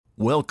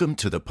Welcome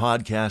to the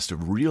podcast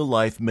of Real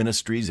Life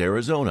Ministries,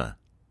 Arizona.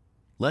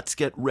 Let's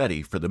get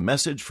ready for the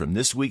message from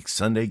this week's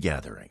Sunday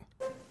gathering.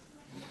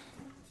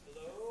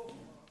 Hello.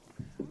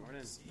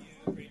 Morning. See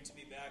you. Great to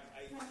be back.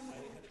 I had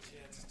a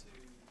chance to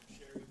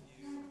share with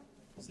you,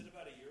 is it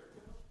about a year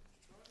ago,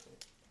 Troy?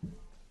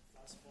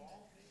 Last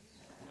fall?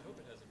 I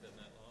hope it hasn't been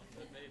that long,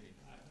 but maybe.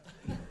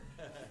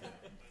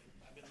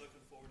 I've been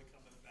looking forward to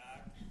coming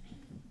back,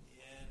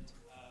 and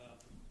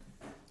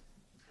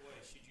boy,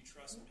 should you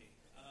trust me.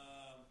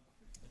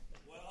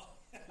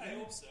 Well, I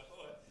hope so.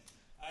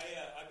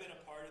 I've been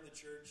a part of the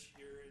church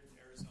here in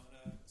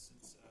Arizona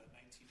since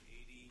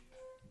 1980,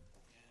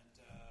 and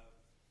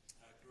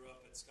I grew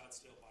up at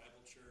Scottsdale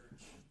Bible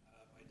Church.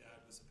 My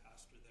dad was a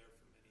pastor there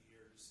for many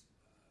years,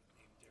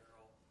 named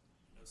Daryl.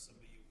 I know some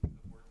of you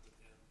have worked with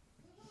him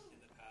in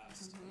the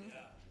past. Mm-hmm.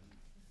 Yeah.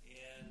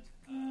 And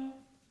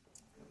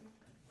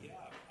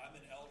I'm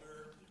an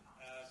elder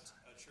at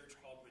a church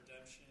called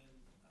Redemption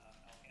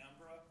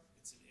Alhambra.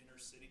 It's an inner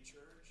city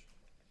church.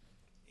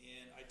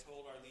 And I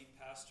told our lead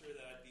pastor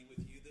that I'd be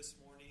with you this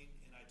morning,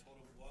 and I told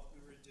him what we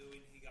were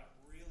doing. He got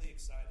really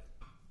excited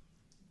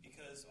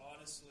because,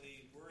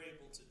 honestly, we're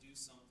able to do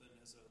something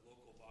as a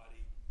local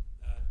body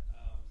that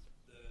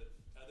the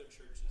other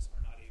churches are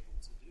not able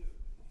to do.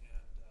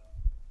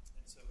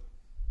 And so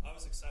I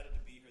was excited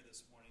to be here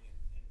this morning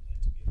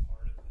and to be a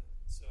part of it.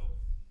 So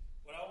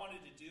what I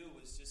wanted to do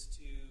was just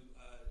to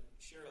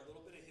share a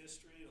little bit of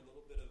history, a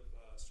little bit of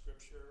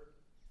scripture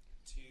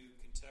to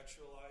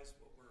contextualize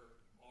what we're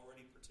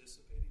already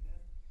participating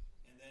in,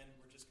 and then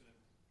we're just going to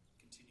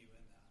continue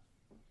in that.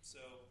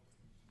 So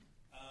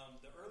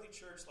the early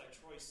church, like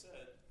Troy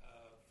said,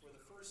 for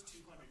the first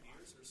 200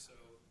 years or so,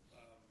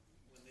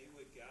 when they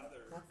would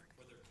gather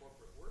for their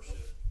corporate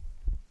worship,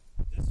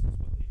 this was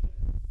what they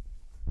did.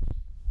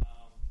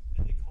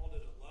 And they called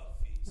it a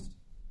love feast.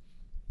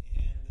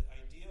 And the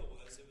idea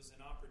was it was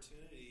an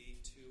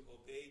opportunity to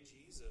obey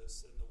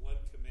Jesus, and the one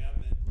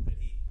commandment that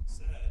he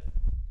said,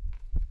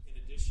 in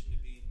addition to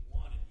being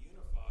one and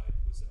unified,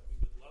 was that we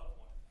would love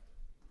one another.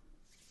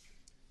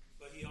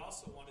 But he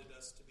also wanted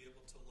us to be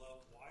able to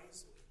love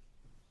wisely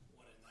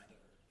one another.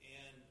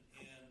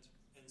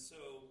 And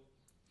so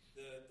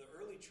the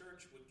early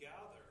church would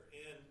gather.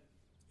 And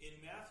in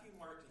Matthew,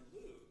 Mark, and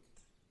Luke,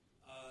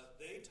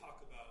 they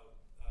talk about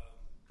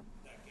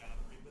that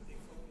gathering, but they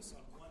focus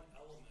on one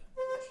element,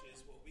 which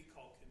is what we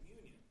call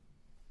communion.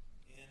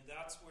 And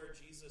that's where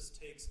Jesus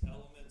takes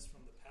elements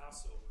from the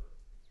Passover.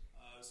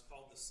 It's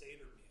called the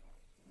Seder meal,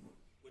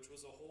 which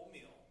was a whole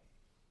meal.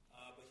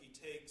 But he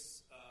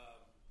takes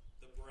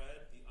the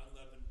bread, the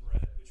unleavened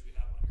bread, which we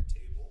have on your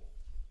table,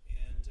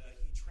 and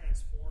he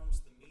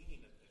transforms the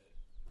meaning of it,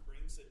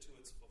 brings it to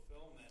its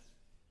fulfillment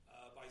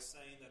by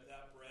saying that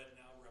bread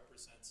now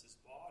represents his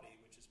body,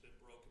 which has been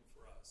broken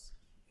for us.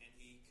 And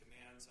he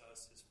commands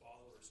us, his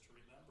followers, to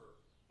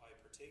remember by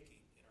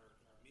partaking in our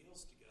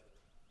meals together.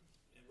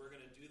 And we're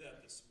going to do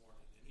that this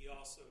morning. And he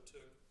also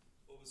took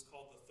what was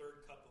called the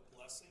third cup of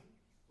blessing,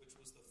 which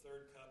was the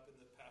third cup in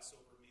the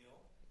Passover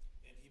meal.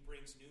 And he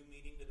brings new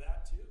meaning to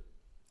that too.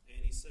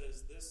 And he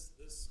says,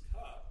 this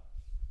cup,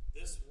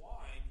 this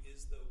wine,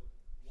 is the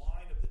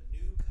wine of the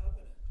new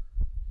covenant.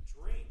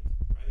 Drink,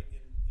 right,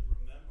 in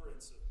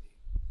remembrance of me.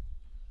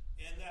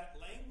 And that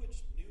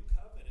language, new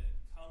covenant,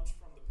 comes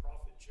from the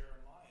prophet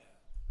Jeremiah.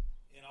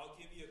 And I'll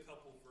give you a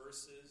couple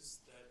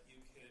verses that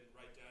you can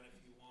write down if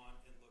you want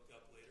and look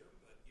up later,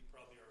 but you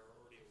probably are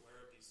already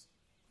aware of these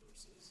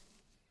verses.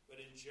 But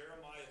in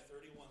Jeremiah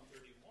 31:31,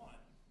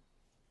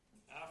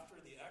 after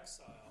the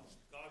exile,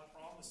 God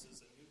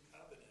promises a new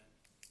covenant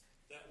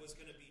that was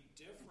going to be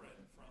different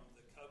from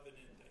the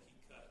covenant that he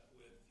cut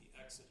with the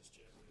Exodus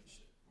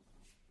generation.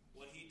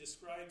 When he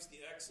describes the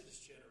Exodus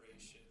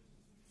generation,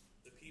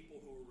 the people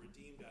who were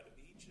redeemed out of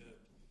Egypt,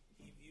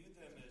 he viewed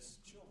them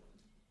as children.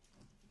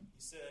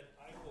 He said,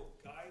 I will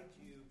guide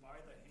you by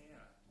the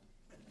hand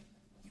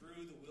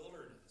through the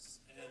wilderness.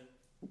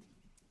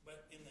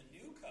 But in the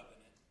new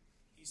covenant,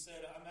 he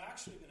said, I'm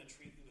actually going to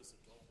treat you as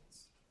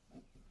adults.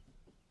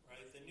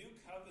 Right? The new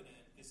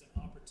covenant is an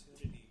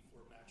opportunity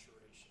for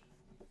maturation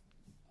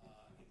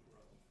and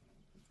growth.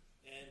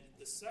 And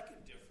the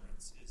second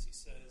difference is he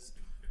says,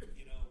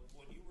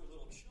 when you were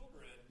little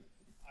children,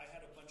 I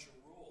had a bunch of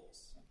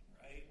rules,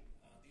 right?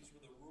 These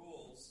were the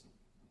rules,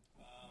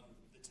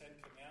 the Ten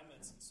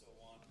Commandments and so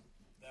on,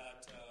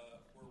 that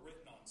were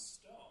written on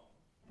stone.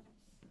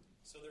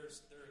 So they're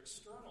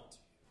external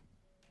to you.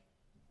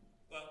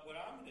 But what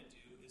I'm going to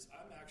do is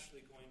I'm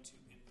actually going to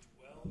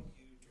indwell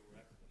you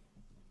directly.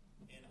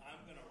 And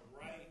I'm going to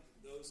write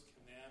those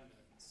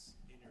commandments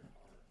in your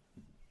heart.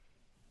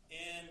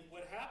 And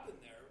what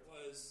happened there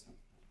was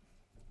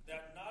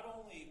that not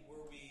only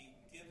were we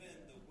given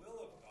the will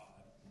of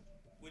God,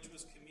 which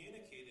was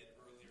communicated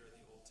earlier in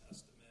the Old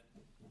Testament,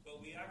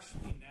 but we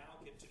actually now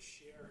get to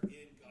share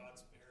in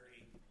God's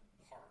very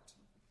heart,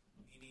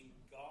 meaning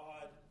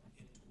God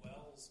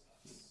indwells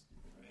us,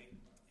 right?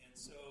 And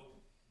so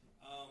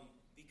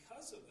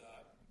because of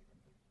that,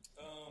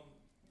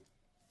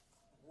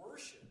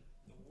 worship,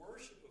 the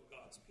worship of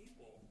God's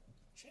people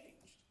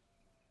changed.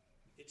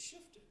 it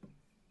shifted.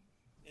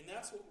 And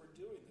that's what we're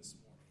doing this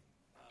morning.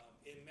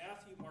 In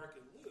Matthew, Mark,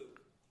 and Luke,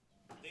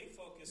 they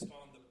focused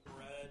on the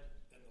bread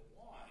and the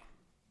wine.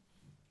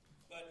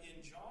 But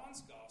in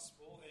John's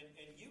gospel,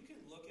 and you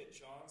can look at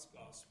John's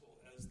gospel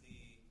as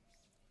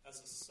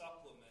a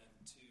supplement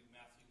to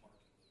Matthew, Mark,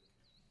 and Luke,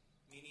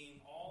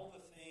 meaning all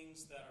the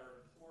things that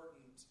are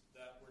important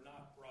that were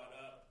not brought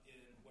up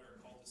in what are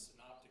called the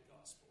synoptic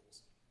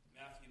gospels,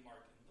 Matthew,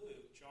 Mark, and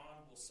Luke,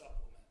 John will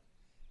supplement.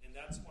 And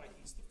that's why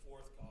he's the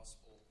fourth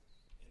gospel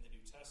in the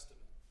New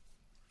Testament.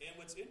 And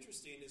what's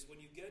interesting is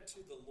when you get to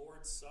the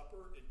Lord's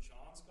Supper in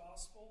John's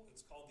Gospel,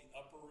 it's called the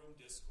Upper Room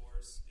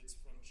Discourse. It's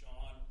from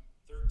John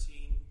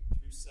 13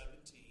 through 17.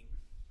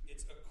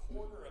 It's a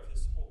quarter of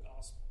his whole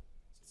Gospel.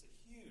 So it's a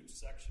huge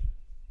section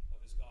of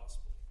his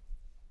Gospel.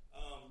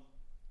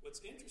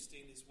 What's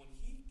interesting is when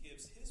he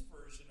gives his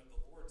version of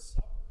the Lord's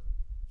Supper,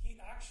 he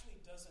actually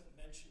doesn't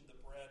mention the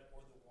bread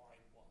or the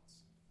wine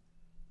once.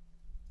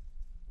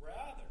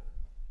 Rather,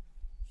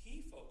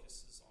 he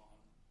focuses on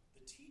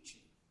the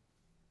teaching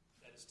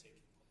that is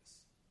taking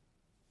place.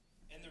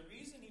 And the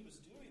reason he was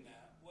doing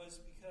that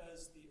was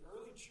because the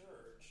early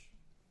church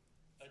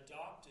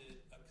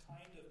adopted a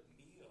kind of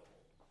meal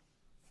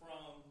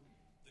from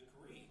the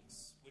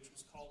Greeks, which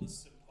was called a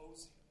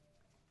symposium.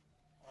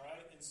 All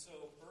right? And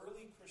so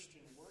early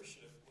Christian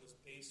worship was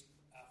based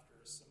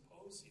after a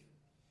symposium.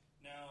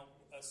 Now,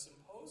 a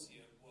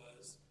symposium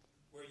was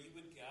where you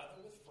would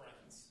gather with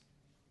friends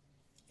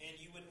and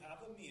you would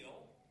have a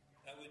meal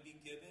that would be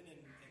given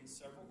in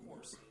several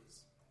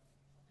courses.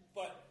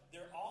 But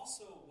there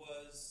also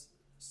was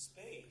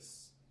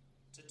space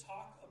to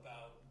talk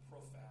about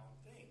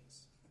profound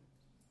things.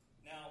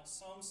 Now,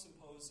 some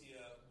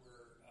symposia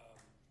were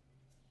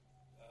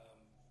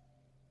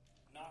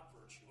not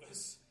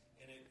virtuous,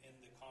 and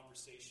the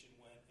conversation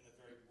went in a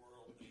very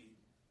worldly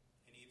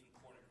and even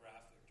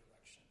pornographic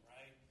direction,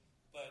 right?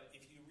 But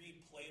if you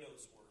read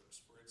Plato's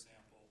works, for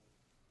example,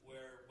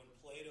 where when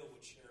Plato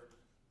would share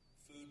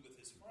food with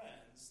his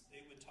friends,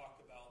 they would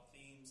talk about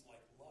themes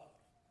like love,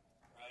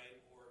 right?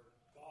 Or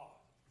God.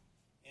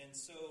 And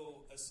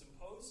so a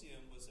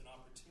symposium was an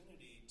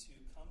opportunity to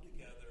come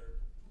together,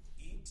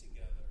 eat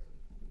together,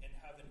 and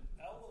have an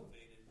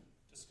elevated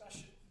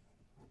discussion,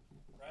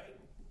 right?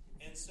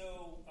 And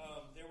so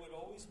there would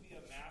always be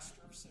a master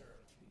of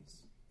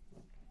ceremonies,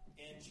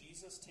 and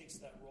Jesus takes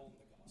that role in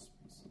the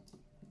Gospels.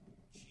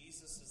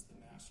 Jesus is the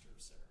master of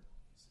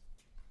ceremonies,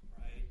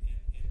 right?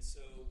 And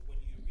so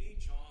when you read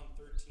John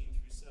 13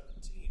 through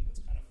 17, what's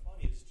kind of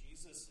funny is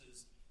Jesus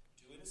is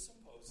doing a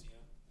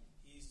symposium.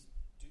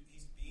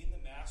 He's being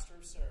the master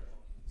of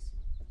ceremonies.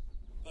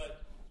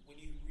 But when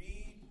you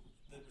read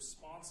the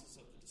responses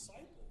of the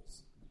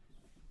disciples,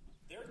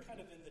 they're kind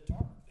of in the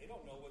dark. They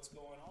don't know what's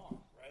going on,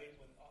 right?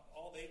 When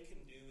all they can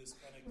do is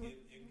kind of give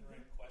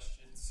ignorant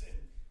questions, and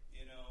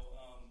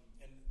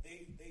and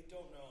they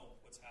don't know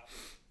what's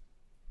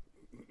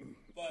happening.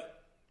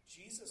 But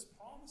Jesus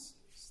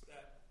promises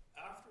that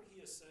after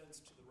he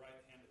ascends to the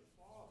right hand of the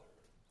Father,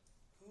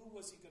 who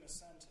was he going to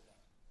send to them?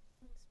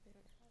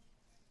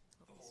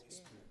 The Holy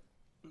Spirit.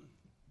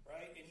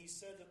 Right? And he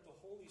said that the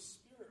Holy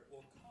Spirit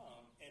will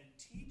come and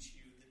teach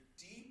you the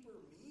deeper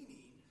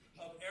meaning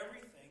of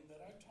everything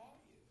that I've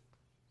taught you.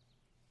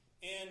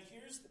 And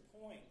here's the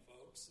point,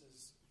 folks,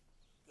 is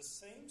the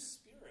same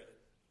Spirit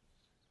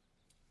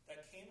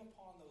that came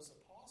upon those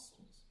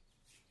apostles,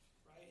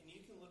 right? And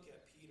you can look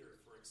at Peter,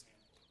 for example.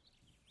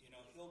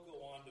 He'll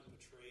go on to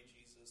betray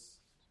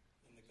Jesus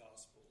in the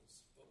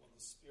Gospels, but when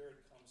the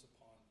Spirit comes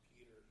upon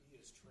Peter, he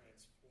is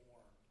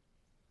transformed,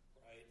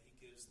 right? He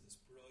gives this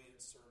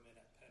brilliant sermon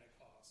at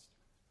Pentecost,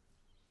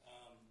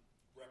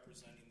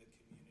 representing the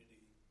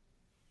community.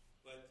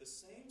 But the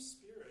same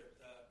Spirit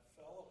that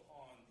fell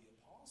upon the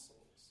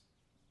apostles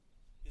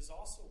is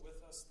also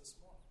with us this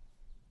morning.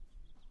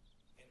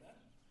 Amen?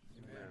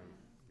 Amen.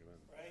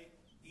 Right?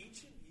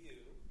 Each of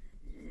you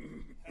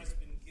has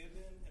been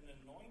given an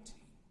anointing.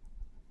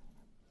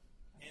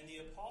 And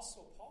the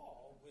Apostle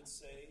Paul would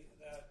say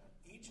that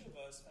each of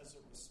us has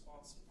a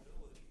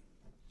responsibility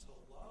to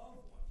love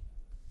one another.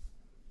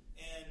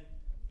 And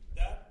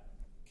that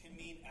can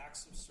mean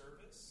acts of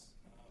service.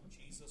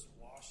 Jesus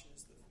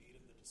washes the feet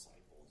of the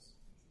disciples,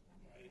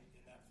 right,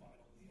 in that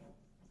final meal.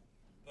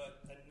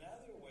 But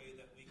another way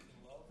that we can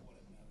love one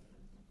another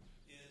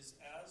is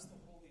as the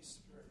Holy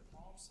Spirit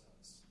prompts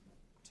us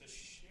to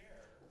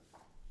share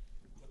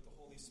what the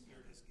Holy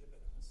Spirit has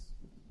given us,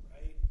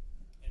 right?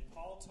 And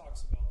Paul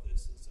talks about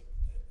this as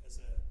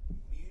a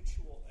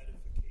mutual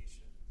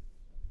edification,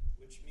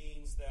 which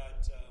means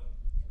that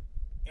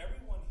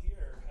everyone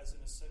here has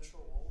an essential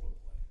role to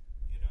play.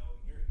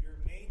 Your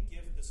main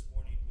gift this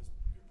morning was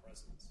your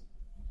presence,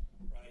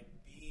 right?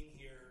 Being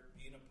here,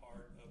 being a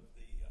part of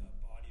the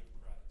body of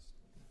Christ.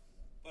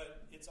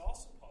 But it's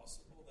also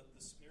possible that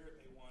the Spirit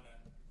may want to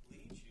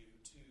lead you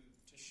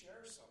to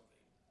share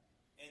something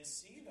and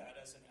see that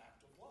as an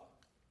act of love.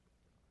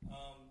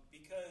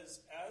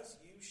 Because as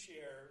you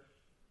share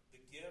the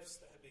gifts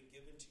that have been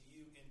given to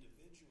you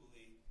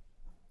individually,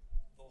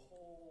 the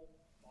whole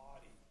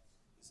body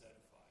is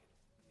edified.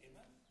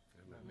 Amen?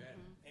 Amen.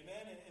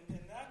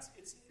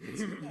 it's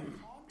in that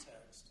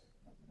context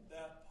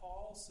that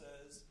Paul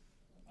says,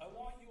 I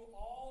want you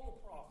all to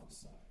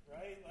prophesy,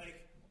 right?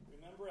 Like,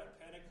 remember at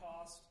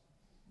Pentecost,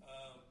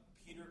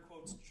 Peter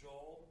quotes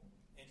Joel,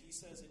 and he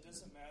says it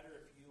doesn't matter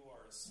if you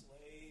are a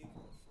slave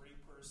or a free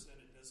person,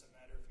 it doesn't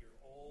matter if you're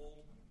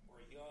old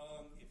or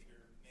young, if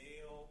you're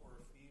male or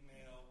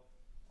female,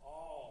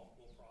 all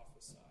will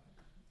prophesy,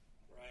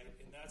 right?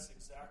 And that's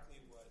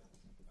exactly what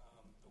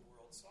the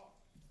world saw.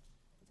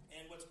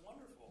 And what's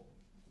wonderful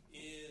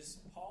is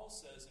Paul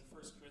says in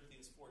 1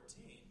 Corinthians 14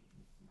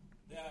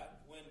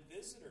 that when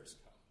visitors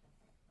come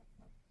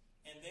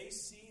and they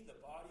see the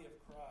body of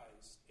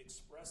Christ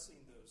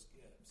expressing those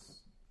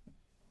gifts,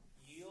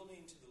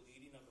 yielding to the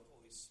leading of the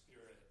Holy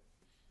Spirit,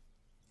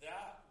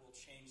 that will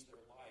change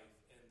their life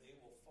and they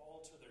will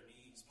fall to their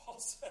knees, Paul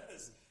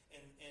says,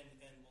 and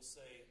will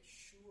say,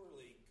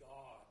 surely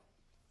God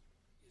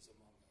is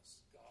among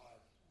us. God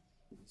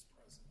is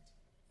present.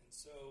 And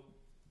so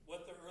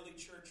what the early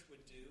church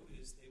would do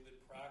is they would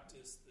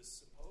practice this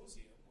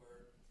symposium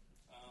where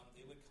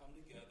they would come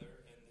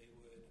together and they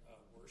would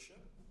worship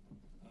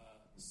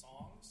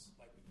songs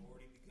like we've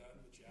already begun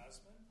with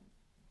Jasmine.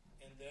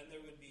 And then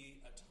there would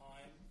be a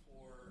time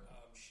for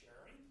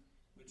sharing,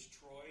 which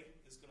Troy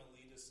is going to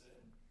lead us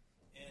in.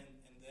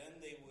 And then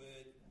they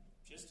would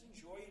just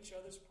enjoy each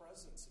other's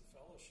presence and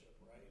fellowship,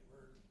 right?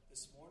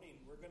 This morning,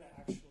 we're going to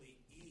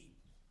actually eat,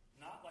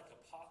 not like a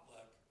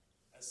potluck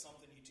as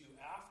something you do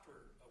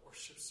after a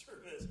worship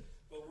service,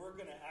 but we're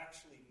going to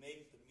actually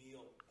make the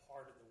meal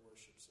part of the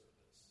worship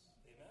service.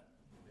 Amen?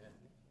 Amen.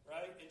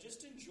 Right? And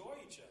just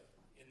enjoy each other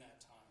in that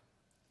time.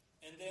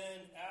 And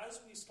then as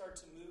we start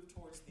to move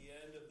towards the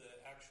end of the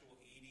actual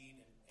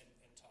eating and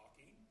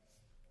talking,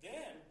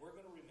 then we're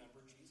going to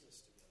remember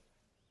Jesus together.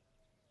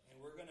 And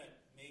we're going to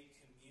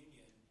make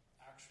communion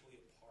actually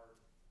a part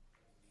of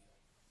the meal.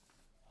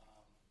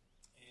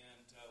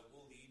 And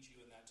we'll lead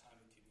you in that time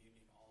of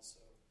communion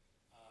also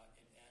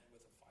and end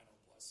with a final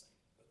blessing.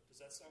 But does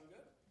that sound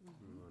good?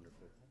 Mm-hmm.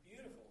 Wonderful.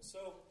 Beautiful.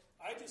 So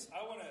I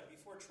want to,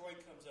 before Troy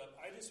comes up,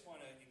 I just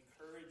want to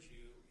encourage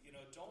you,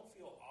 don't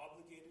feel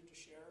obligated to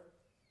share.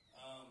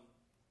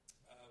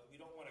 We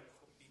don't want to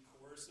be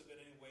coercive in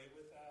any way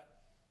with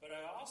that. But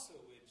I also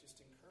would just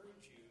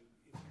encourage you,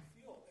 if you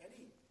feel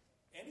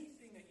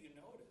anything that you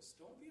notice,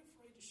 don't be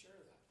afraid to share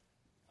that.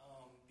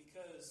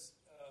 Because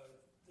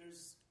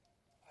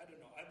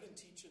I've been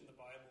teaching the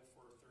Bible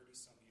for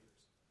 30-some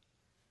years.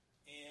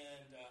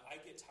 And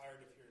I get tired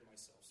of hearing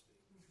myself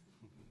speak.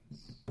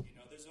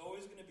 There's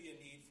always going to be a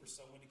need for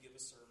someone to give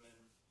a sermon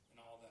and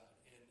all that.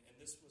 And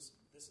this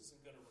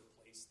isn't going to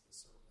replace the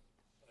sermon.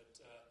 But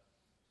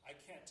I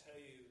can't tell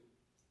you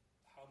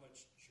how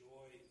much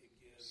joy it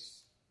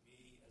gives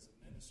me as a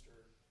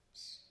minister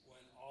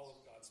when all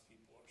of God's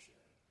people are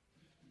sharing.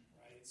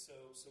 Right?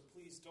 So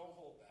please don't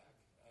hold back.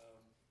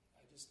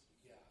 I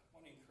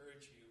want to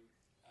encourage you,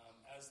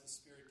 as the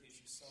Spirit gives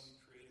you some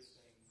creative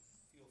thing,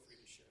 feel free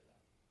to share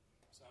that.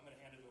 So I'm going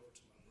to hand it over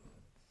to my brother.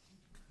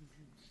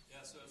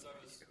 Yeah, so as I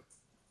was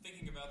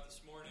thinking about this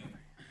morning,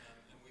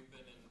 and we've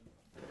been in,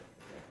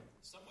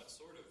 somewhat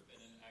sort of been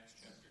in Acts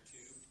chapter 2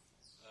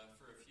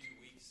 for a few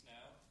weeks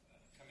now,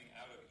 coming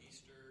out of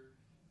Easter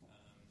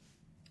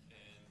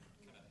and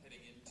kind of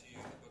heading into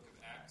the book of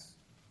Acts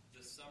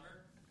this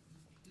summer.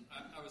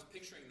 I was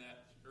picturing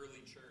that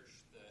early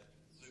church that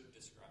Luke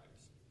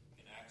describes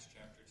in Acts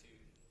chapter 2.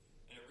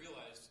 And I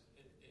realized,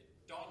 it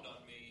dawned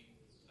on me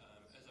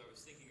as I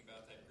was thinking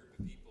about that group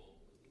of people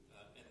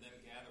and them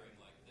gathering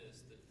like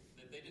this, that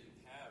they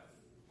didn't have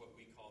what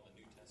we call the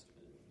New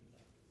Testament.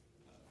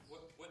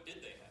 What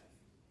did they have?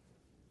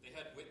 They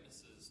had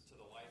witnesses to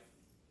the life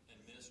and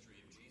ministry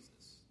of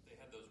Jesus. They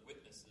had those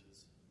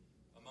witnesses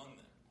among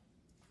them.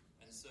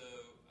 And so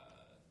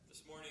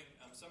this morning,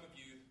 some of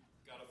you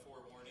got a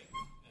forewarning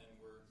and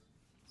were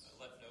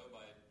let know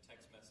by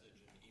text message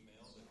and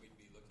email that we'd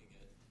be looking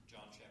at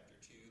John chapter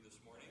 2 this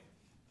morning.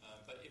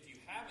 But if you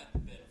haven't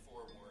been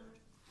forewarned,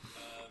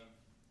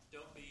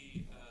 don't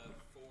be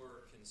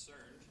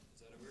concerned.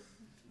 Is that a word?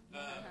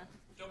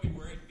 Don't be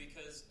worried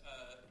because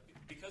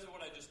of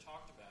what I just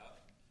talked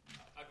about.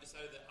 I've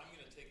decided that I'm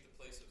going to take the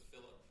place of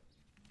Philip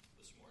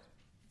this morning.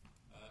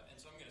 And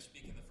so I'm going to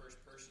speak in the first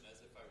person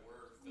as if I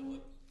were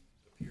Philip,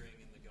 appearing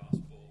in the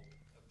Gospel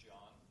of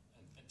John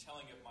and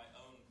telling of my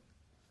own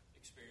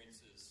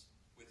experiences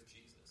with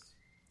Jesus.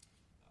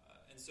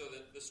 And so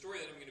the story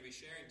that I'm going to be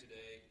sharing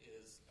today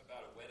is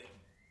about a wedding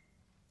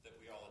that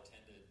we all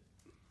attended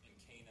in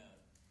Cana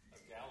of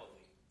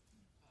Galilee.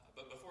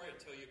 But before I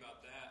tell you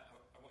about that,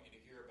 I want you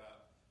to hear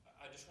about,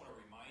 I just want to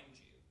remind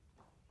you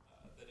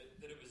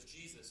that it was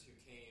Jesus who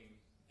came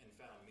and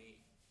found me,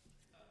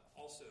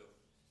 also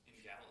in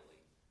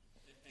Galilee,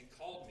 and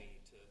called me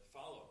to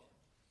follow him.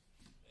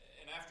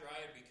 And after I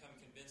had become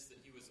convinced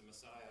that he was the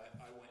Messiah,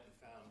 I went and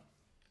found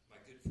my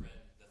good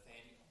friend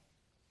Nathaniel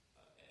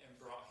and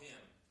brought him.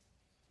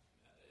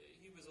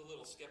 He was a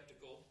little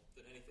skeptical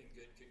that anything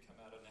good could come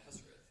out of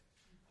Nazareth,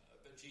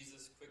 but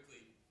Jesus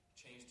quickly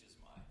changed his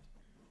mind.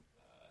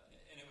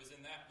 And it was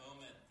in that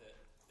moment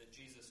that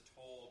Jesus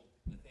told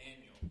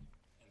Nathaniel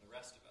and the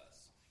rest of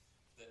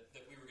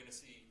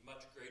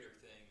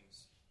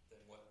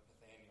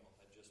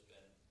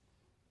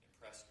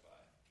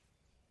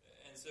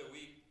so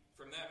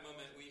from that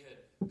moment, we had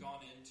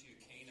gone into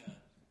Cana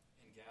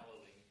in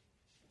Galilee,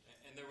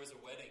 and there was a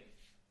wedding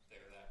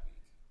there that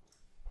week.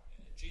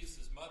 And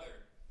Jesus'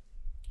 mother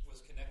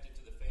was connected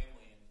to the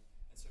family,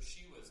 and so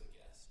she was a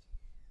guest.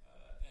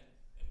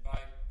 And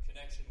by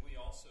connection, we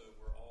also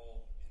were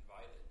all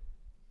invited.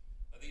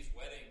 Now, these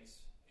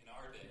weddings in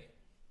our day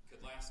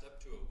could last up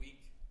to a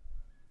week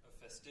of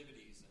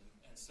festivities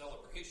and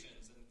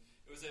celebrations, and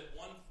it was at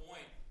one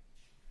point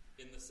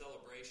in the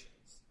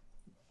celebrations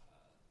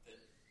that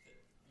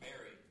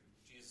Mary,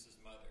 Jesus'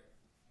 mother,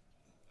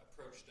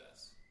 approached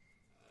us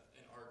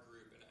in our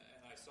group, and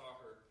I saw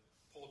her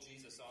pull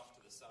Jesus off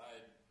to the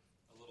side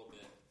a little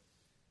bit.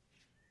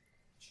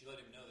 She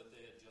let him know that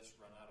they had just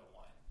run out of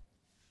wine.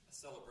 A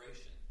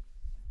celebration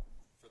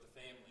for the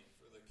family,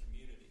 for the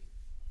community,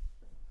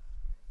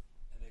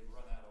 and they've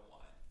run out of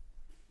wine.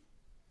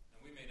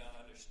 And we may not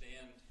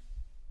understand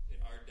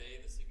in our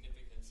day the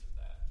significance of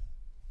that,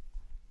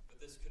 but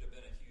this could have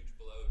been a huge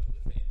blow to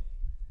the family.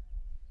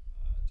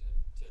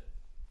 To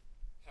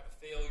have a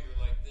failure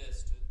like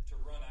this, to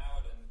run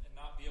out and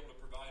not be able to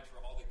provide for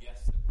all the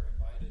guests that were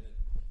invited. And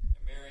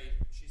Mary,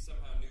 she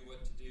somehow knew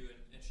what to do, and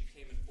she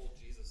came and pulled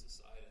Jesus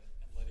aside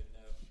and let him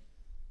know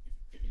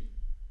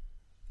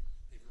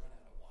they've run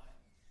out of wine.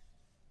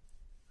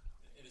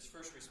 And his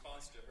first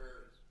response to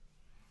her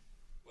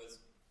was,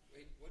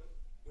 wait, what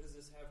does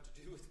this have to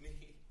do with me?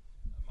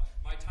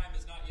 My time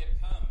has not yet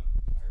come,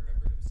 I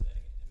remember him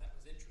saying. And that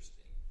was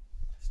interesting.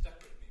 It stuck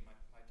with me. My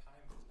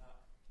time has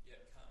not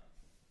yet come.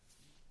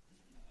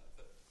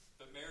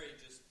 But Mary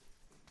just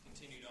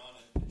continued on,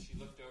 and she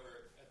looked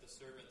over at the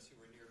servants who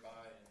were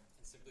nearby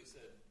and simply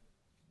said,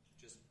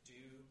 just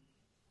do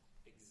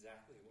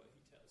exactly what he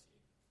tells you.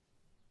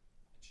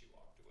 And she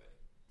walked away.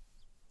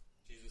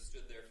 Jesus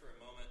stood there for a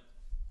moment,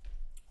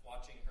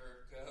 watching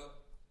her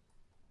go,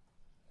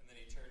 and then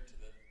he turned to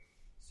the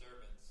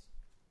servants,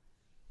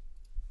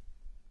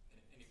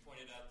 and he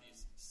pointed out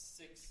these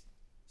 6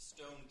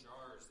 stone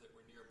jars that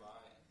were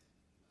nearby.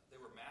 They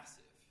were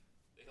massive.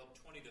 They held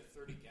 20 to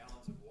 30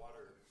 gallons of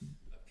water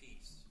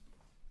apiece,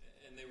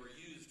 and they were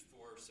used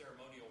for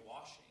ceremonial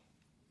washing,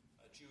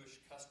 a Jewish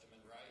custom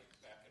and rite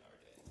back in our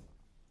day.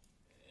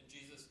 And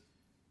Jesus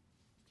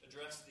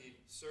addressed the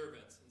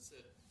servants and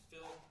said,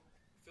 fill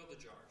the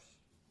jars.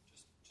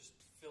 Just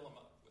fill them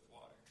up with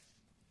water.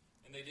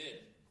 And they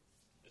did.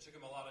 It took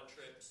them a lot of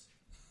trips.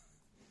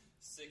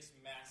 6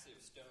 massive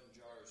stone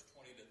jars,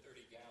 20 to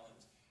 30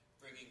 gallons,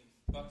 bringing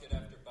bucket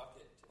after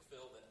bucket to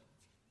fill them.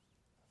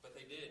 But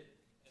they did,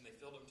 and they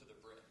filled them to the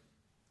brim.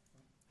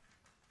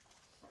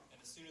 And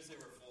as soon as they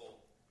were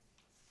full,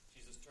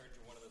 Jesus turned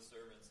to one of the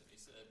servants and he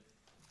said,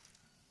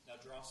 now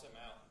draw some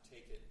out and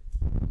take it to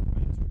the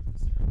master of the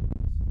ceremonies.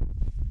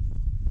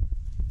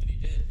 And he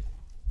did.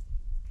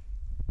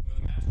 When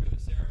the master of the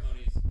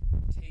ceremonies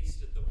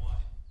tasted the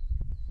wine,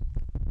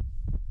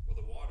 well,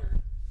 the water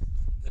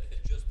that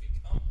had just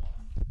become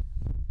wine,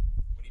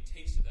 when he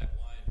tasted that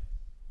wine,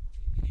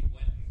 he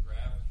went and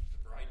grabbed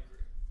the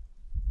bridegroom,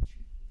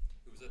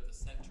 who was at the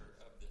center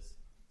of this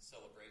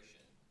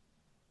celebration.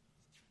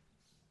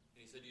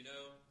 And he said,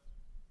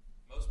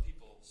 most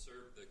people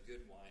serve the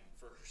good wine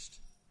first.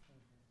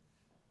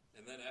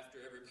 And then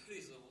after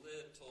everybody's a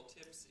little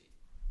tipsy,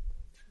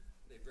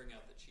 they bring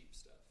out the cheap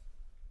stuff.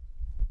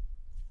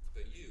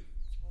 But you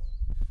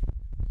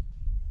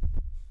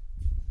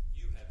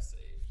have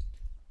saved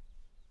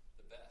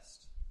the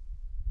best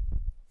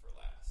for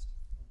last.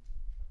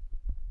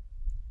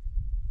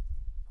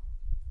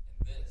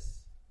 And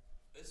this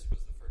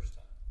was the first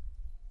time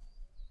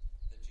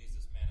that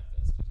Jesus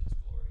manifested his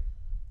glory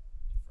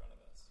in front of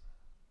us.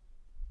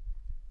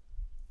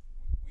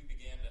 We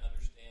began to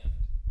understand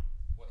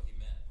what he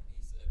meant when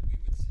he said we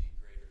would see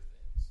greater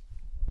things.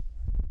 And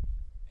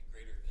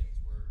greater things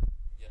were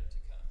yet to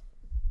come.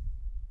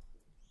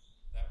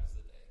 That was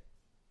the day.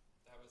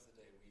 That was the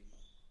day we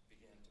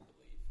began to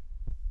believe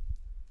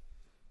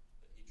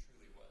that he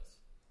truly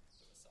was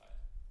the Messiah.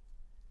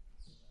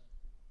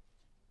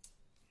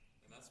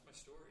 And that's my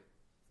story.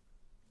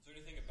 Is there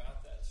anything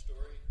about that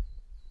story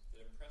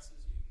that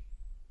impresses you?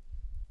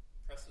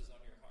 Impresses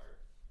on your heart?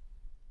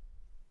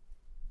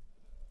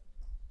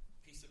 A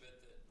piece of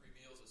it that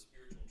reveals a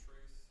spiritual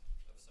truth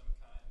of some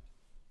kind?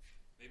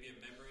 Maybe a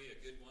memory, a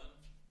good one,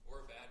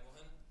 or a bad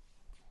one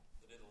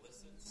that it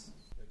elicits?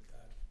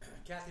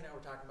 Kathy and I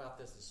were talking about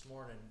this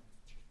morning,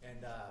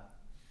 and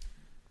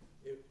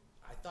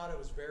I thought it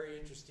was very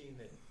interesting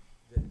that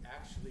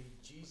actually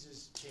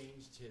Jesus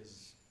changed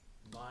his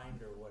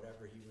mind or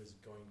whatever he was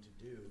going to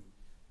do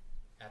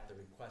at the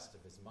request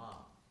of his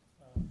mom.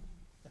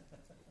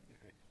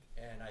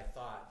 And I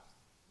thought,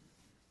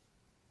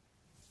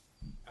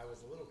 I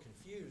was a little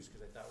confused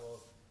because I thought,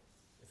 well,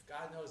 if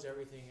God knows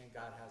everything and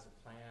God has a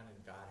plan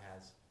and God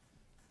has,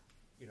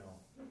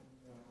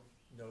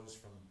 knows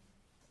from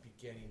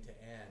beginning to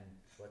end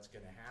what's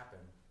going to happen,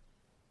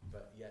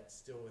 but yet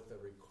still with the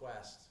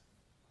request,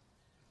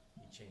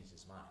 he changed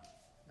his mind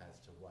as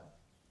to what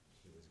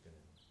he was going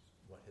to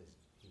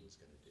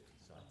do.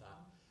 So I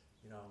thought,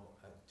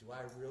 do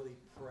I really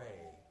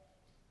pray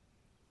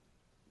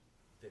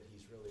that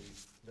he's really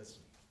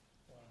listening.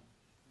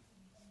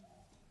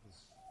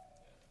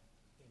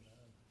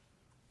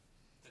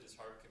 That his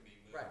heart can be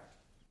moved. Right.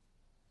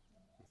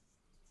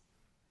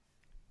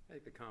 I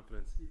think the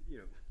confidence,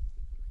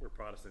 we're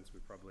Protestants, we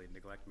probably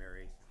neglect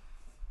Mary,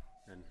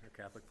 and our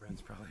Catholic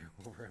friends probably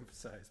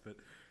overemphasize, but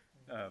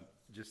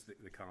just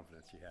the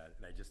confidence she had.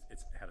 And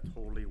it's had a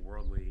totally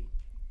worldly,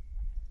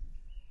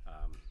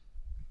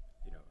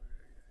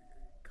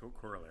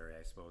 corollary,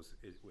 I suppose,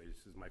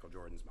 which is Michael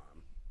Jordan's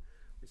mom.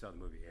 We saw the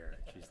movie Air,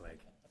 and she's like,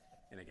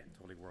 and again,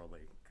 totally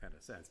worldly kind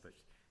of sense, but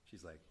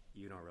she's like,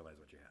 you don't realize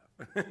what you have.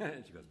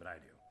 And she goes, but I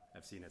do.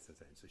 I've seen it since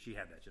then. So she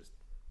had that just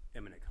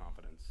eminent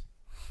confidence.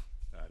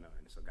 And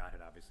so God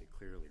had obviously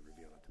clearly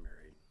revealed it to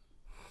Mary.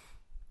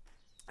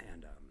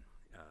 And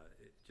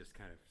it just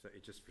kind of,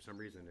 for some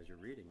reason, as you're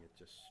reading, it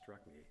just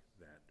struck me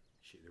that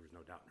there was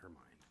no doubt in her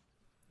mind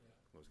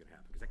what was going to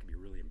happen. Because that could be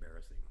really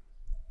embarrassing.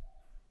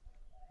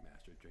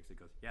 Master drinks it,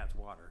 goes, yeah, it's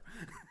water.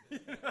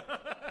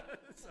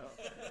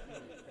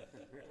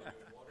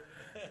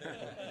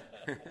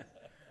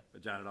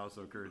 But John, it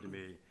also occurred to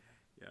me,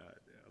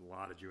 a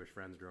lot of Jewish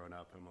friends growing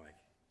up, I'm like,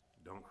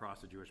 don't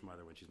cross a Jewish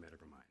mother when she's made up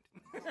her mind.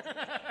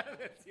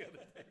 That's the other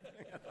thing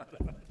I thought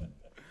about.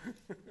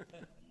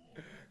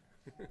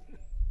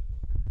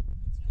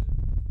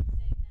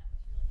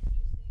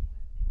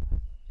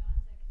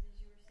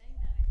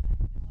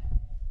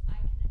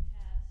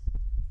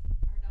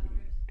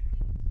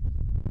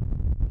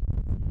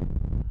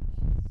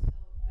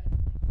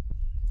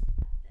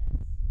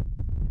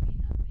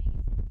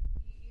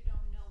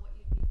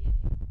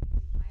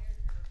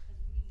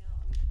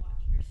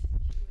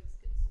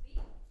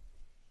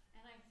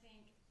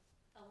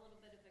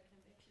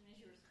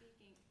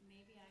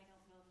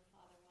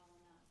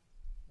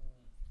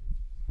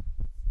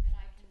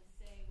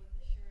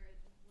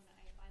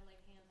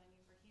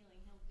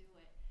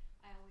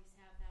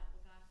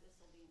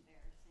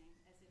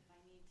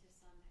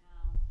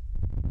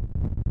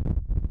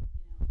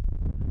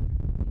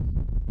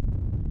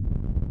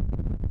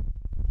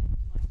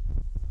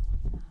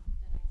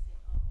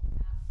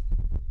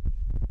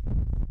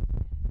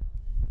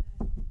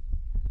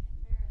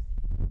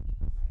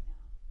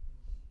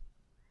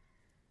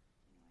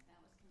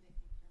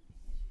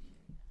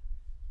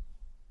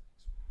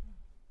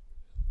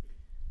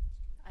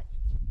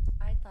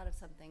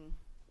 Something,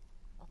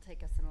 I'll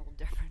take us in a little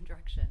different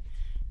direction.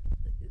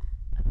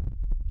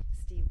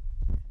 Steve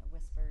kind of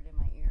whispered in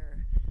my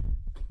ear,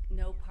 like,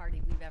 no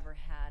party we've ever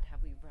had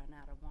have we run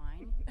out of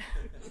wine.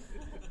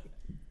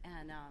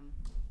 And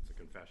it's a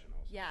confession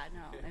also. Yeah,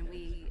 no, and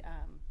we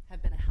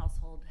have been a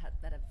household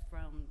that have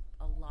thrown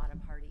a lot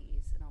of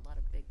parties and a lot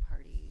of big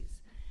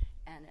parties.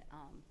 And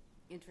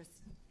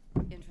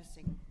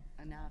interesting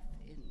enough,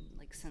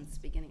 since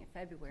the beginning of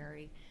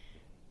February,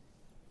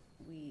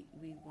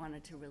 we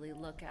wanted to really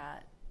look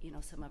at,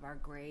 some of our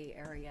gray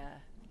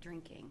area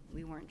drinking.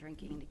 We weren't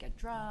drinking to get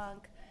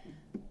drunk,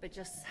 but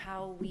just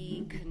how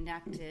we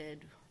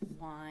connected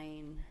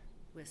wine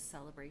with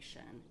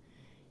celebration.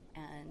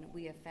 And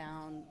we have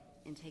found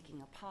in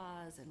taking a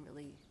pause and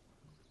really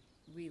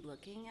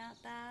re-looking at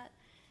that,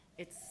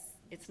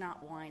 it's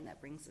not wine that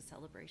brings the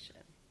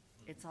celebration.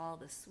 It's all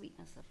the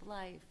sweetness of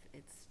life.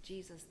 It's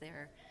Jesus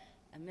there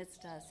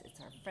amidst us. It's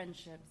our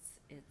friendships.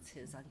 It's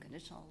his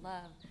unconditional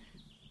love.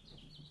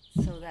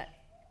 So that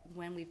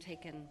when we've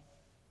taken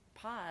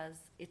pause,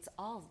 it's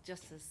all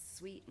just as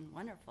sweet and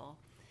wonderful.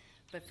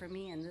 But for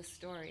me in this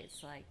story,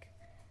 it's like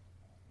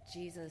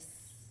Jesus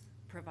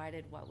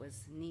provided what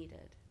was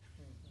needed.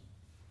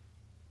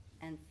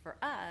 Mm-hmm. And for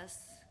us,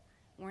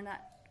 we're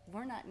not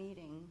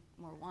needing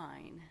more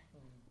wine.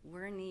 Mm-hmm.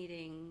 We're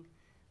needing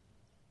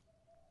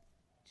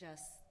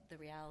just the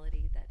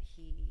reality that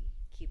he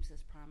keeps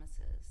his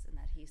promises and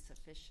that he's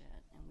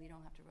sufficient and we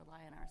don't have to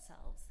rely on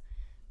ourselves.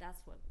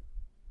 That's what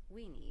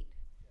we need.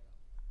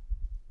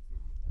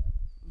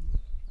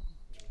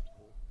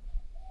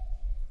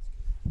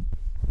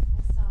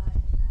 I saw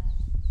in the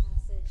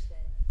passage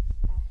that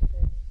after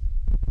the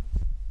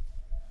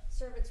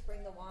servants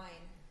bring the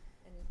wine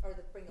or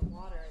bring the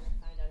water and they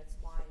find out it's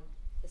wine,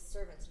 the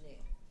servants knew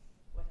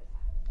what had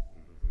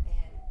happened.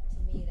 And to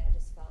me that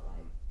just felt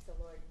like the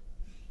Lord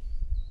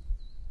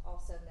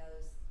also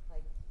knows,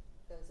 like,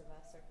 those of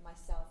us, or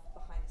myself,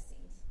 behind the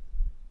scenes,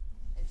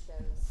 and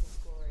shows his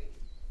glory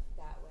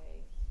that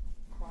way,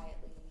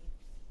 quietly,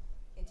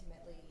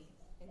 intimately,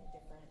 in a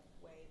different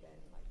way than,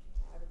 like,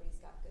 everybody's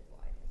got good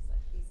wine. It's like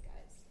these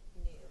guys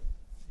knew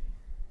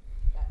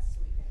that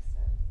sweetness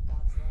of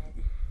God's love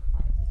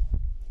quietly.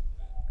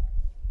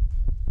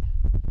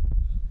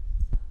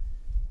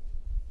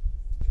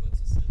 He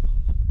lets us in on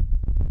the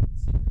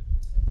secret.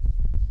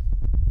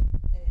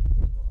 An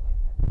individual like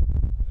that.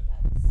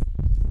 That's just...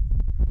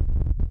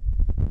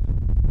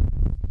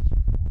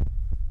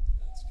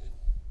 That's good.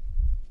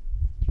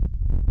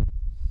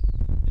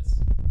 Yes.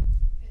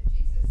 And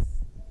Jesus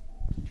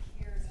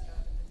cares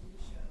enough in the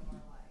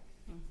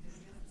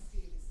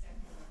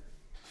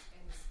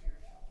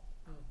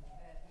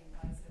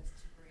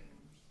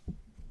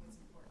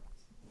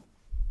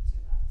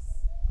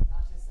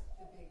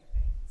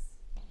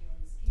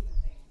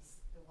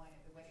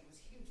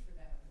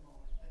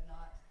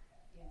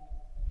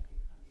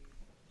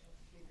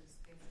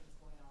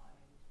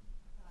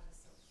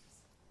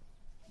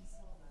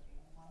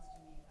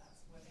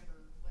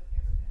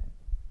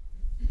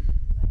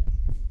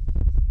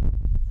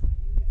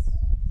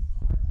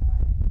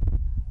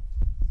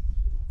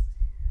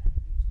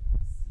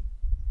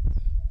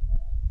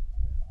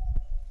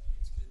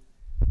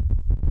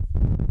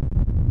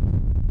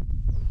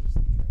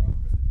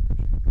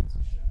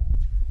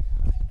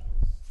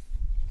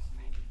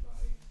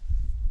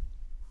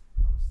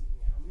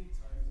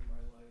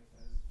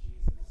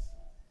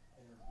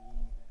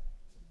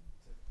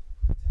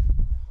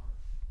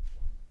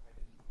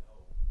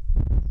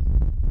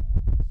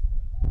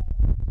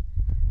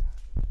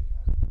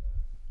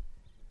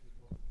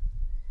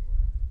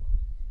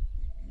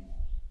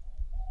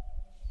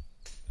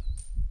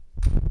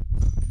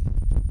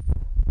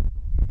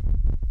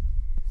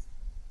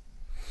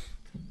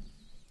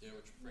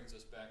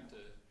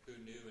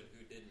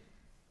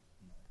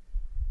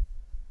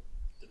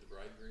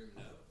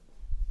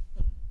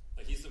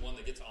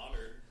gets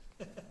honored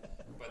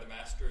by the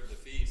master of the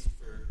feast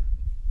for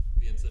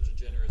being such a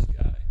generous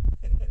guy.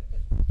 Did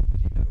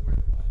he know where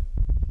the wine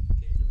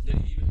came from? Did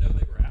he even know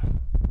they were out?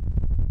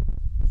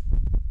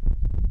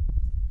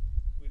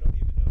 We don't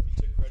even know if he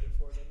took credit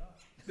for it or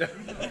not.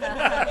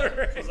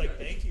 I was like,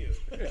 thank you.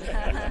 I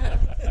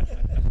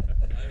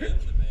am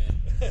the man.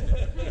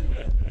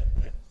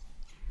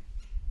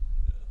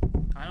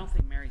 I don't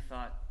think Mary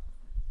thought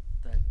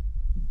that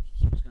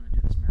he was going to do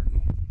this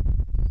miracle.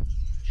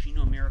 She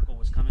knew a miracle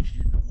was coming. She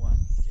didn't know what.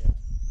 Yeah.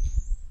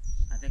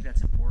 I think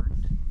that's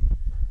important.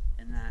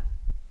 And that,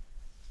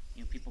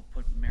 people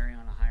put Mary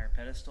on a higher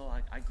pedestal.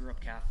 I grew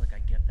up Catholic. I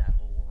get that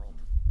whole world.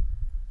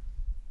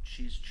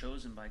 She's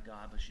chosen by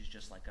God, but she's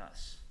just like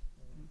us.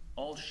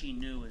 All she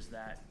knew is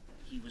that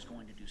he was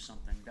going to do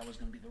something that was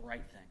going to be the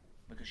right thing,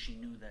 because she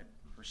knew that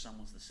her son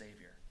was the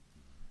Savior.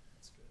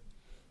 That's good.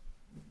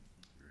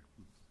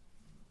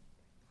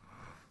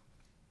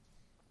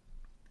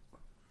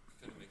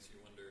 Kind of makes you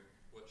wonder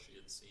what she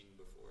had seen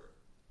before.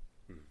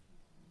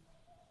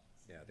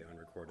 Yeah, the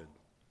unrecorded.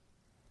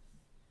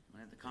 I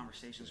had the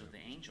conversations with the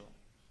angel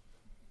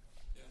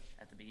Yeah.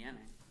 at the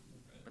beginning,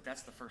 Right. but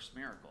that's the first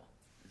miracle,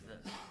 is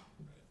this. Right.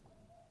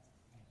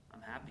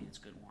 I'm happy it's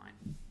good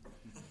wine.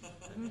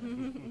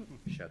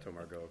 Chateau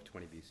Margaux of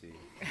 20 BC.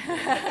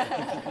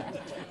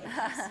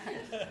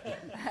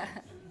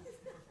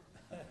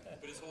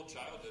 But his whole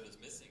childhood is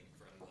missing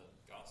from the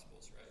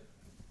Gospels, right?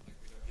 Like,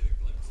 we don't get a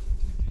glimpse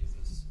into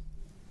Jesus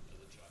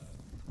as a child.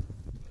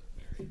 But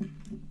Mary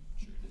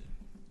sure did.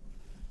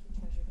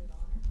 Treasured it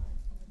on her heart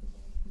from the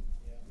beginning.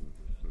 Yeah.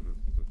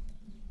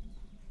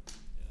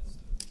 Yeah, so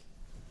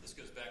this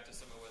goes back to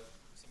some of what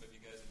some of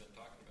you guys have been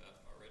talking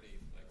about already.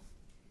 Like,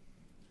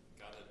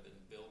 God had been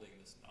building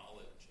this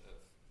knowledge of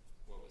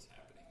what was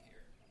happening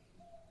here,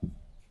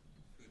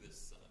 who this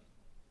son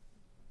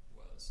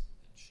was,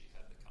 and she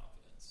had the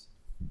confidence.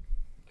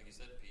 Like you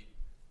said, Pete,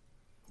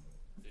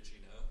 did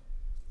she know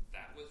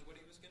that was what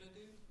he was going to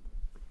do?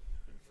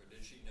 Or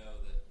did she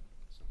know that,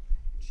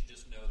 did she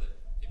just know that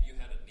if you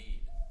had a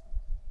need,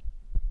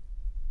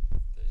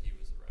 that he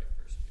was the right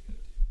person to go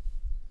to?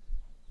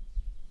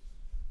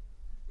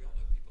 We all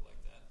know people like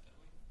that, don't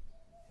we?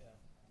 Yeah.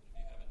 That if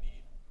you have a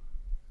need,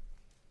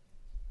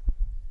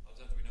 a lot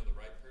of times we know the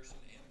right person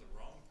and the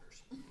wrong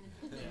person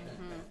to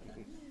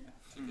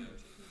go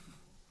to.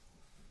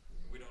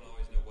 We don't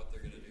always know what they're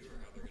going to do or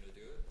how they're going to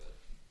do it, but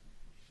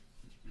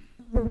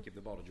Give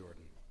the ball to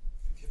Jordan.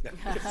 back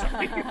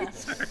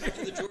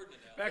to the Jordan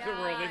analogy. Back to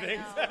worldly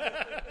things.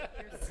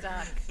 You're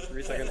stuck.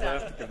 3 seconds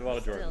left. Give the ball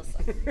to Jordan.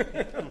 Still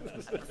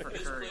stuck. I prefer It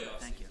is Curry, playoff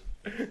thank you.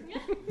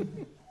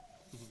 season.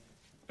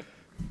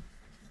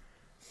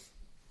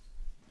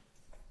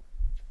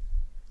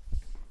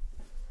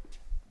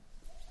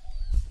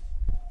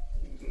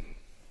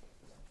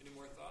 Any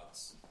more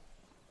thoughts?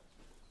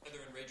 Heather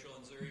and Rachel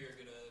and Zuri are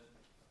going to,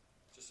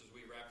 just as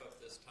we wrap up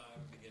this time,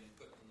 begin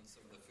putting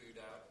some of the food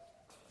out,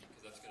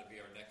 because that's going to be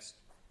our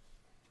next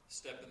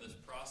step in this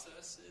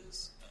process.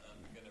 Is I'm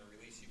going to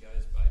release you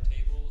guys by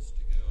tables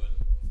to go and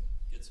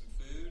get some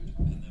food,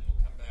 and then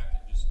we'll come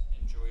back and just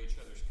enjoy each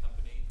other's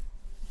company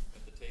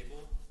at the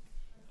table.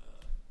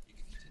 You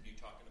can continue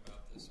talking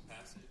about this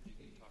passage. You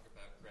can talk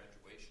about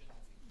graduation.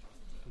 You can talk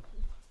about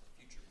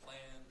future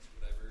plans,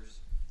 whatever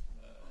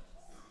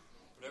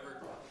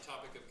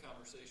topic of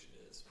conversation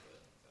is. But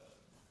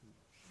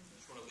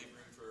just want to leave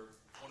room for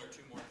one or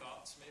two more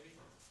thoughts, maybe.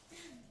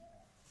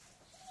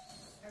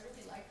 I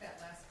really like that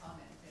last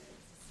comment. That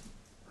it's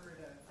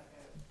spurred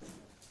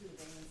two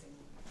veins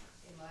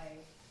in my.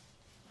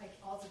 I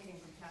also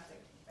came from Catholic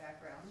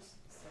background,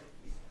 so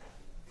we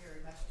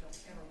very much don't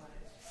ever want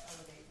to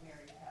elevate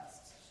Mary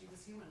past. She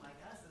was human like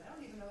us, and I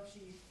don't even know if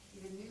she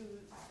even knew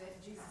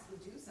that Jesus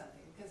would do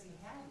something, because he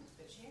hadn't.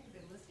 But she had to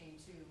have been listening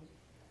to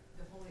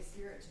the Holy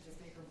Spirit to just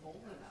make her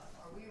bold enough.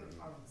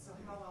 So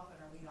how often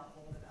are we not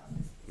bold enough?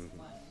 Is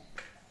one.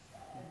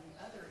 And the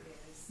other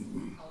is,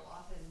 how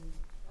often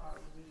are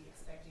we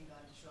expecting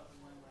God to show up in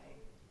one way?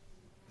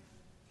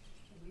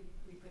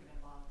 We put him in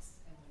a box,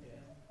 and we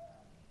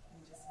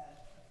just had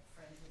a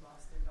friend who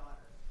lost their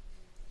daughter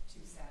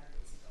 2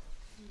 Saturdays ago.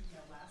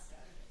 Last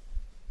Saturday.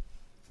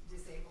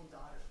 Disabled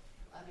daughter.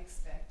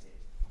 Unexpected.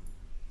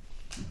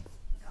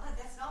 God,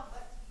 that's not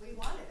what we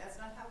wanted. That's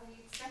not how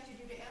we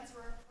expected you to answer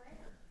our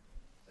prayer.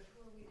 But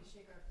who are we to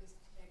shake our fist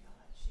at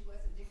God? She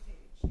wasn't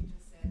dictating. She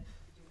just said,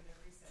 do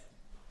whatever he said.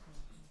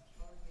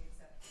 Lord, we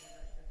accept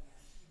whatever at your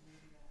hand. We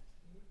do that.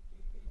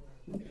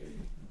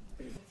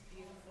 It's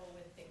beautiful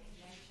with the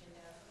connection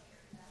of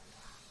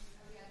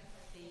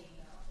the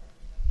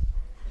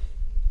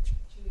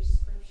Jewish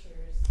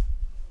scriptures,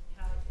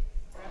 how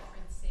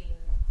referencing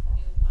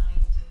new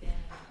wine to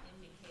them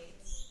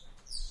indicates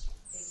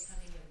the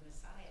coming of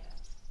Messiah,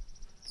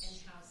 and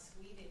how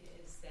sweet it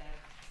is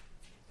that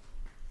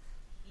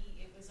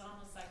it was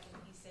almost like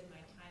when he said,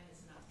 my time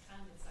has not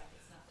come, it's like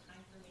it's not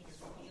time for me to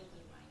reveal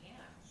who I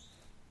am.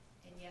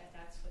 And yet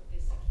that's what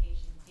this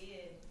occasion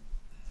did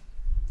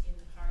in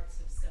the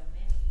hearts of so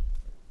many.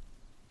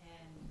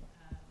 And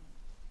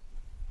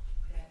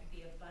that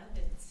the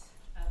abundance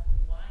of the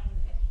wine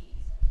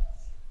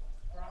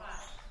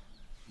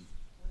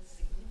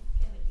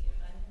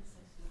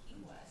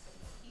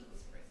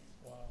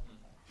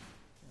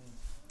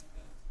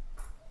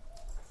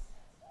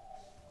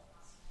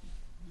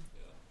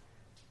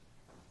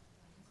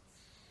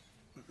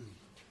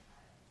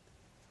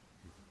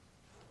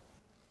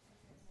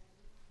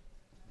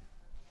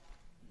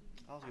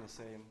I was going to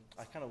say,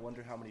 I kind of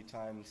wonder how many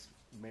times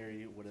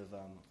Mary would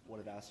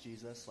have asked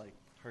Jesus, like,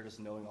 her just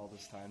knowing all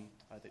this time,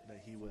 I think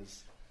that he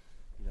was,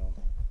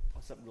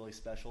 something really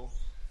special.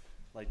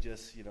 Like,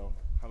 just,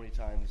 how many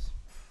times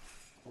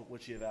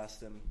would she have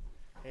asked him,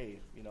 hey,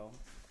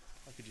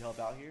 could you help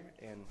out here?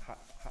 And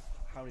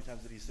how many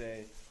times did he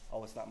say,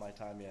 oh, it's not my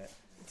time yet?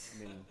 I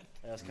mean,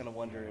 I just kind of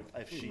wonder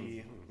if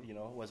she,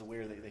 was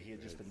aware that he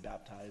had just been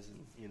baptized,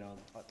 and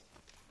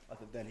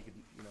then he could,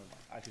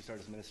 actually start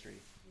his ministry,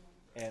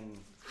 and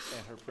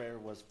her prayer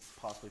was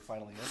possibly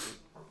finally answered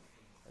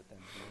at then.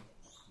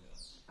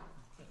 Yes,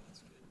 that's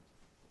good.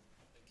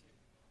 Thank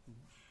you.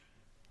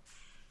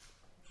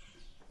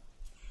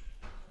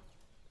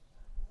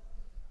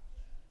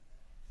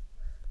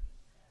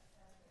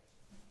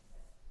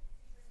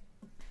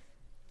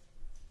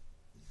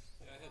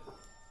 Yeah,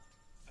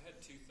 I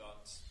had two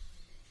thoughts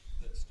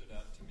that stood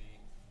out to me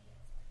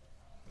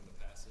from the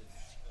passage.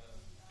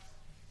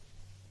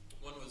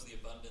 One was the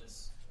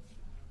abundance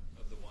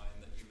of the wine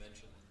that you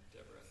mentioned,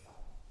 Deborah,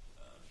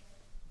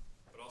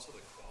 but also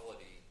the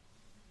quality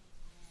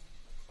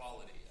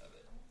of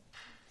it.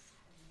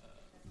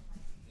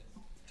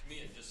 To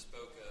me, it just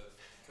spoke of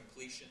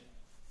completion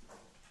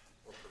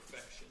or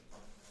perfection.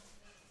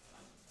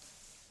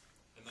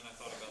 And then I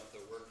thought about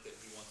the work that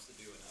he wants to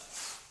do in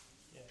us.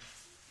 Yeah.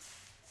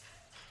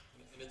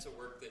 And it's a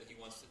work that he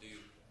wants to do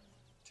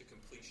to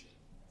completion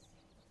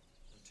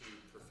and to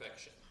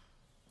perfection.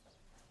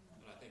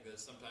 And I think that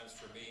sometimes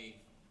for me,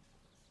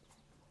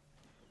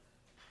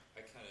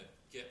 I kind of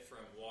get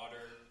from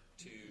water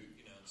to,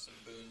 some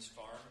Boone's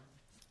Farm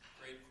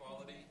grade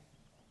quality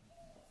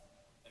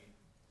and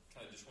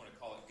kind of just want to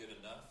call it good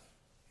enough,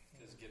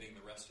 because getting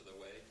the rest of the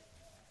way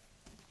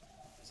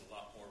is a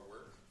lot more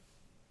work,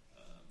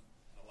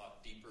 a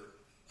lot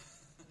deeper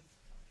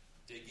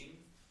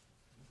digging.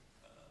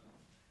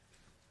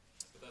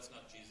 But that's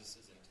not Jesus'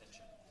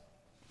 intention.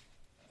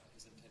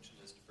 His intention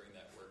is to bring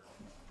that work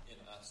in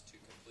us to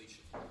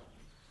completion.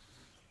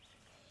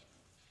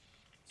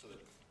 So that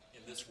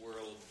in this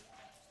world,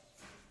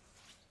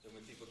 that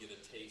when people get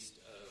a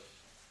taste of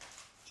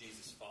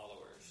Jesus'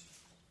 followers,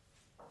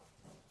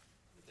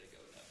 that they go,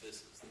 now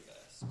this is the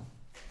best.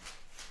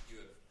 You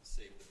have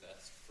saved the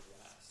best for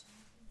last.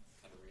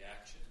 Kind of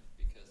reaction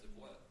because of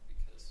what?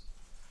 Because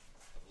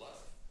of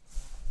love.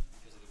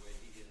 Because of the way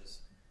he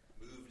has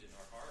moved in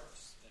our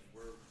hearts. And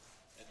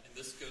and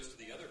this goes to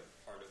the other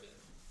part of it.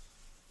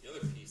 The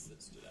other piece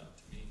that stood out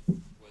to me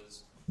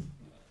was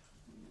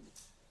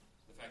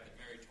the fact that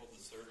Mary told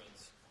the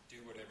servants, do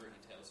whatever he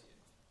tells you.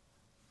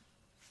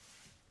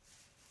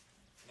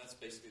 And that's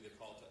basically the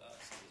call to us,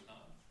 is it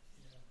not?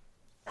 Yeah.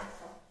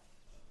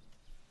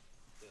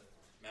 The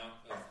Mount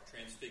of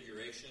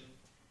Transfiguration,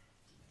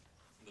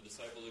 and the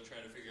disciples are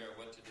trying to figure out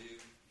what to do.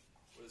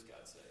 What does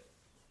God say?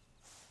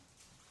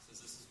 He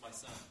says, this is my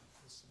son.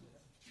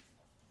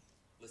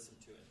 Listen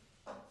to him.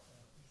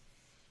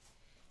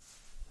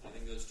 I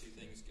think those two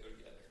things go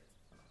together.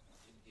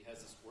 He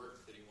has this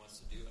work that he wants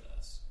to do in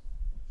us.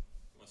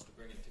 He wants to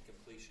bring it to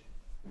completion.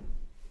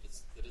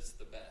 That it's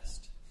the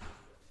best.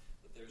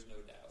 That there's no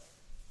doubt.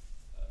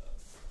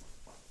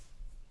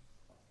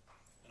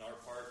 And our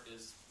part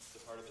is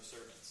the part of the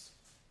servants.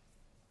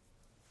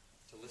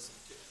 To listen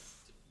to him.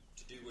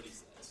 To do what he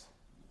says.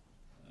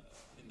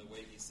 In the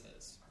way he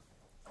says.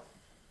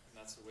 And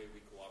that's the way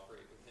we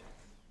cooperate with him.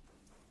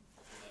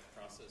 In that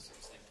process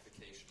of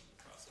sanctification.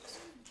 The process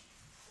of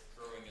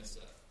growing us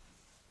up.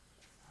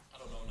 I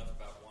don't know enough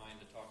about wine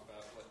to talk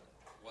about what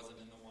wasn't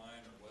in the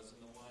wine or was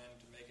in the wine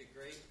to make it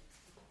great.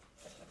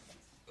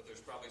 But there's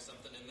probably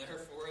something in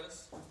there for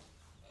us.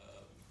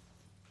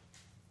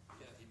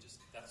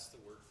 That's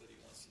the work that he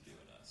wants to do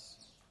in us,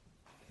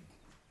 I think.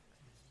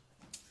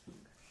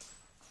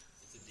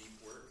 It's a deep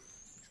work.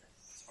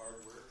 It's hard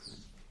work.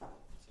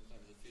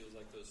 Sometimes it feels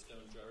like those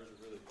stone jars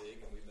are really big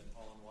and we've been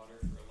hauling water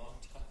for a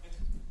long time.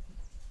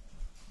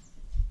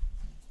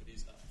 But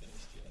he's not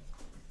finished yet.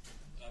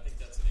 And I think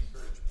that's an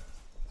encouragement.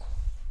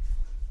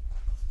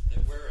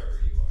 That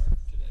wherever you are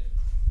today,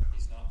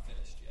 he's not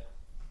finished yet.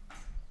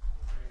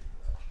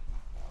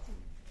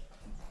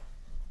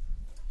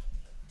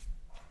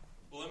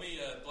 Well, let me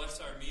bless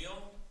our meal.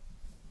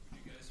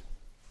 Would you guys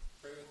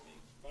pray with me?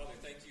 Father,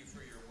 thank you for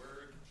your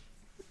word.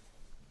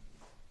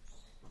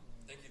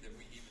 Thank you that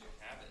we even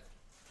have it.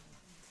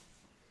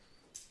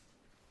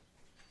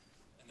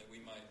 And that we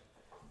might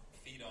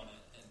feed on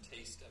it and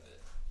taste of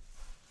it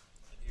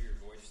and hear your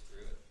voice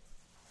through it.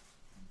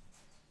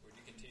 Would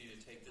you continue to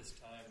take this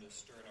time to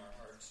stir in our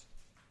hearts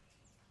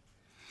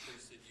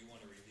truths that you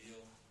want to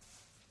reveal,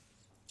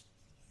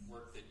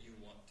 work that you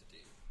want to do.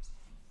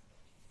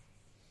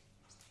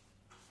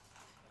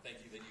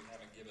 Thank you that you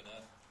haven't given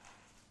up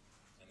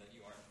and that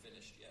you aren't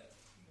finished yet.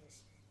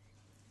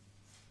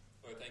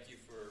 Lord, thank you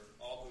for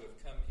all who have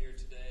come here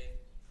today.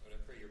 Lord, I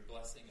pray your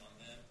blessing on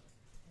them.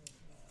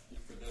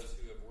 And for those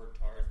who have worked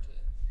hard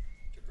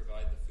to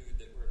provide the food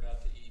that we're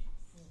about to eat.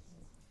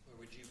 Lord,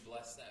 would you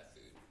bless that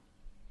food,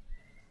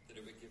 that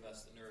it would give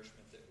us the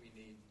nourishment that we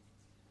need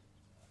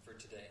for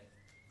today.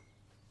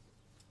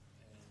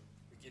 And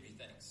we give you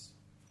thanks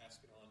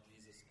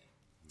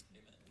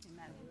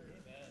Amen.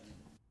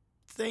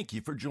 Thank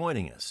you for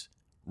joining us.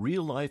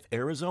 Real Life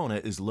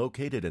Arizona is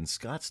located in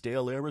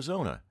Scottsdale,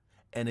 Arizona,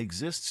 and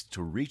exists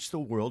to reach the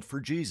world for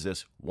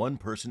Jesus one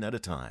person at a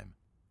time.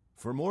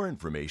 For more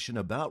information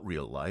about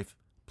Real Life,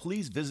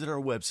 please visit our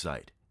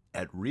website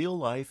at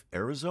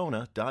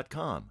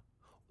reallifearizona.com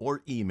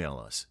or email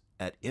us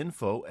at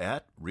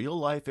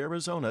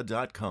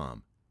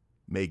info@reallifearizona.com.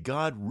 May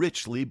God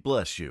richly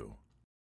bless you.